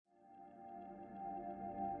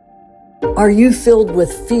Are you filled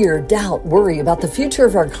with fear, doubt, worry about the future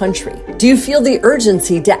of our country? Do you feel the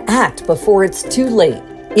urgency to act before it's too late?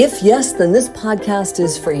 If yes, then this podcast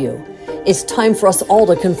is for you. It's time for us all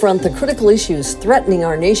to confront the critical issues threatening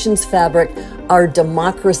our nation's fabric, our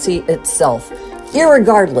democracy itself,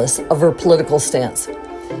 irregardless of our political stance.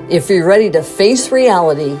 If you're ready to face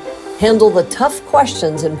reality, handle the tough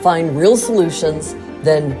questions, and find real solutions,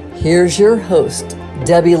 then here's your host,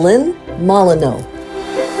 Debilyn Molineaux.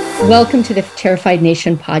 Welcome to the Terrified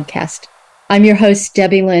Nation podcast. I'm your host,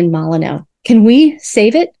 Debbie Lynn Molyneux. Can we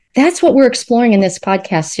save it? That's what we're exploring in this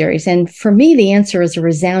podcast series. And for me, the answer is a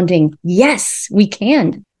resounding yes, we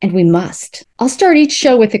can and we must. I'll start each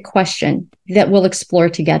show with a question that we'll explore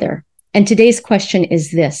together. And today's question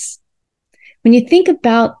is this. When you think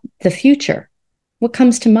about the future, what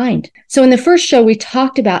comes to mind? So in the first show, we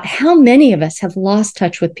talked about how many of us have lost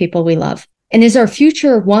touch with people we love. And is our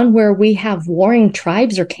future one where we have warring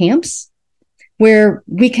tribes or camps, where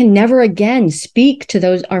we can never again speak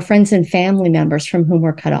to our friends and family members from whom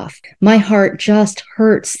we're cut off? My heart just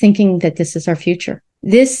hurts thinking that this is our future.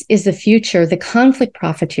 This is the future the conflict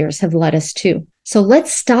profiteers have led us to. So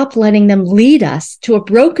let's stop letting them lead us to a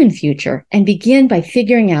broken future and begin by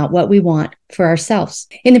figuring out what we want for ourselves.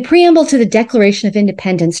 In the preamble to the Declaration of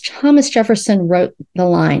Independence, Thomas Jefferson wrote the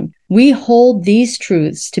line, "We hold these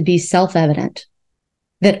truths to be self-evident,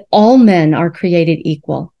 that all men are created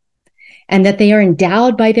equal, and that they are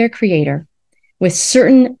endowed by their Creator with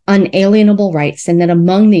certain unalienable rights, and that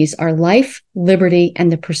among these are life, liberty,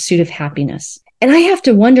 and the pursuit of happiness." And I have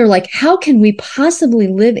to wonder, how can we possibly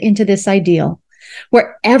live into this ideal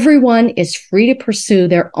where everyone is free to pursue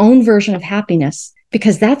their own version of happiness,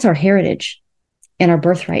 because that's our heritage and our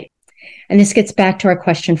birthright? And this gets back to our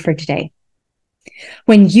question for today.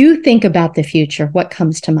 When you think about the future, what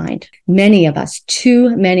comes to mind? Many of us,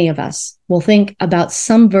 too many of us, will think about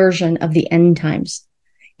some version of the end times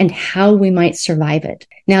and how we might survive it.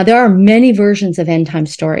 Now, there are many versions of end time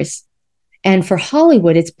stories. And for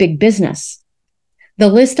Hollywood, it's big business. The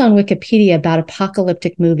list on Wikipedia about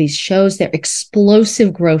apocalyptic movies shows their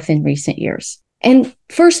explosive growth in recent years. And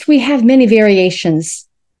first, we have many variations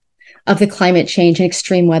of the climate change and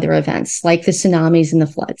extreme weather events, like the tsunamis and the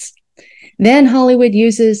floods. Then Hollywood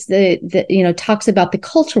uses talks about the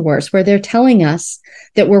culture wars, where they're telling us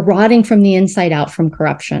that we're rotting from the inside out from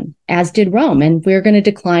corruption, as did Rome, and we're going to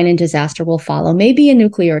decline and disaster will follow, maybe a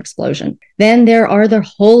nuclear explosion. Then there are the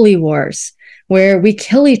holy wars, where we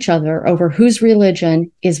kill each other over whose religion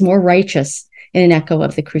is more righteous, in an echo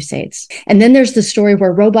of the Crusades. And then there's the story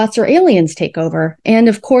where robots or aliens take over. And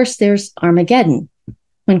of course, there's Armageddon,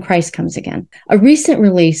 when Christ comes again. A recent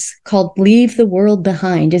release called Leave the World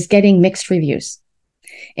Behind is getting mixed reviews.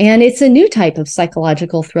 And it's a new type of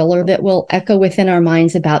psychological thriller that will echo within our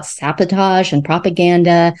minds about sabotage and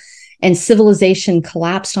propaganda and civilization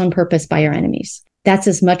collapsed on purpose by our enemies. That's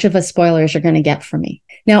as much of a spoiler as you're going to get from me.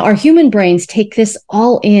 Now, our human brains take this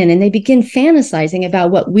all in and they begin fantasizing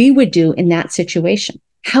about what we would do in that situation.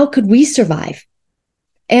 How could we survive?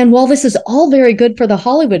 And while this is all very good for the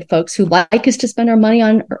Hollywood folks who like us to spend our money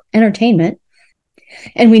on entertainment,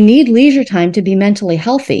 and we need leisure time to be mentally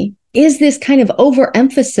healthy, is this kind of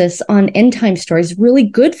overemphasis on end time stories really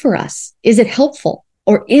good for us? Is it helpful?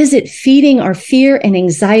 Or is it feeding our fear and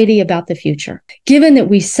anxiety about the future, given that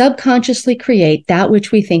we subconsciously create that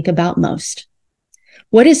which we think about most?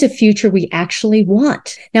 What is a future we actually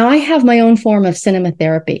want? Now, I have my own form of cinema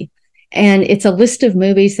therapy, and it's a list of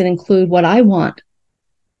movies that include what I want: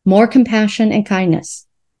 more compassion and kindness.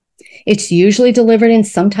 It's usually delivered in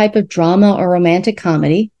some type of drama or romantic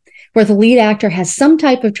comedy, where the lead actor has some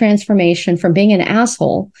type of transformation from being an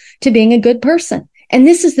asshole to being a good person. And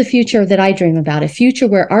this is the future that I dream about, a future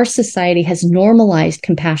where our society has normalized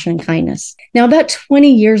compassion and kindness. Now, about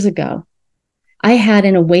 20 years ago, I had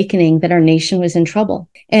an awakening that our nation was in trouble.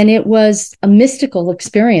 And it was a mystical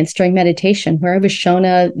experience during meditation where I was shown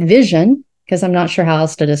a vision, because I'm not sure how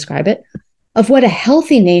else to describe it, of what a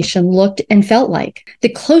healthy nation looked and felt like. The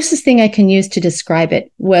closest thing I can use to describe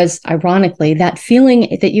it was, ironically, that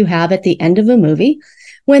feeling that you have at the end of a movie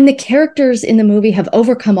when the characters in the movie have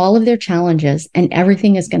overcome all of their challenges and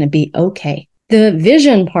everything is going to be okay. The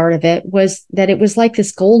vision part of it was that it was like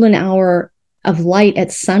this golden hour of light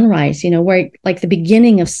at sunrise, where like the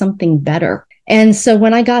beginning of something better. And so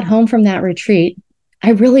when I got home from that retreat,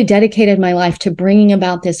 I really dedicated my life to bringing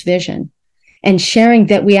about this vision and sharing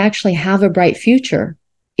that we actually have a bright future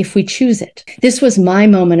if we choose it. This was my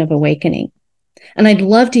moment of awakening. And I'd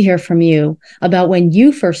love to hear from you about when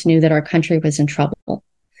you first knew that our country was in trouble.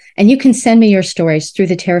 And you can send me your stories through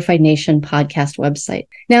the Terrified Nation podcast website.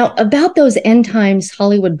 Now, about those end times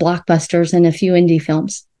Hollywood blockbusters and a few indie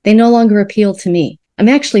films, They no longer appeal to me. I'm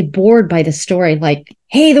actually bored by the story like,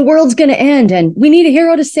 hey, the world's going to end and we need a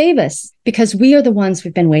hero to save us, because we are the ones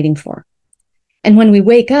we've been waiting for. And when we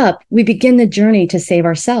wake up, we begin the journey to save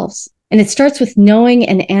ourselves. And it starts with knowing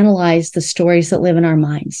and analyze the stories that live in our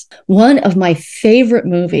minds. One of my favorite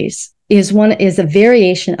movies is a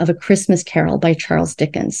variation of A Christmas Carol by Charles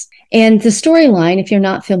Dickens. And the storyline, if you're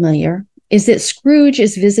not familiar, is that Scrooge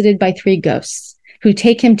is visited by three ghosts who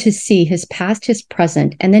take him to see his past, his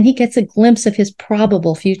present, and then he gets a glimpse of his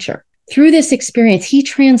probable future. Through this experience, he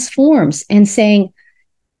transforms and saying,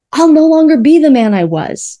 I'll no longer be the man I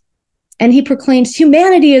was. And he proclaims,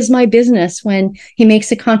 humanity is my business, when he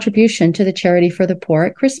makes a contribution to the charity for the poor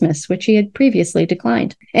at Christmas, which he had previously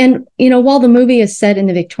declined. And, while the movie is set in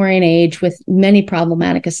the Victorian age with many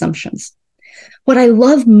problematic assumptions, what I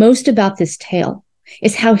love most about this tale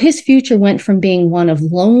is how his future went from being one of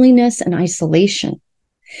loneliness and isolation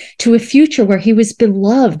to a future where he was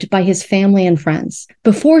beloved by his family and friends.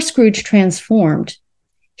 Before Scrooge transformed,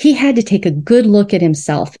 he had to take a good look at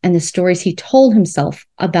himself and the stories he told himself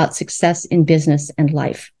about success in business and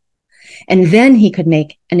life. And then he could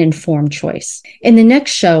make an informed choice. In the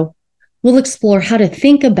next show, we'll explore how to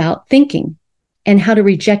think about thinking and how to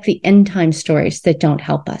reject the end time stories that don't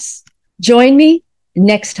help us. Join me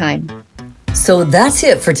next time. So that's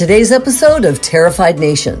it for today's episode of Terrified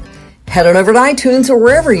Nation. Head on over to iTunes or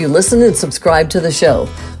wherever you listen and subscribe to the show.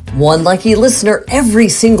 One lucky listener every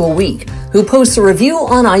single week who posts a review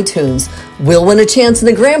on iTunes will win a chance in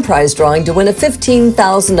the grand prize drawing to win a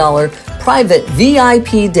 $15,000 private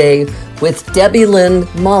VIP day with Debbie Lynn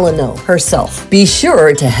Molyneux herself. Be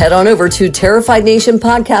sure to head on over to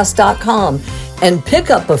terrifiednationpodcast.com and pick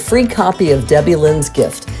up a free copy of Debbie Lynn's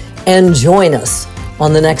gift and join us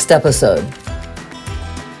on the next episode.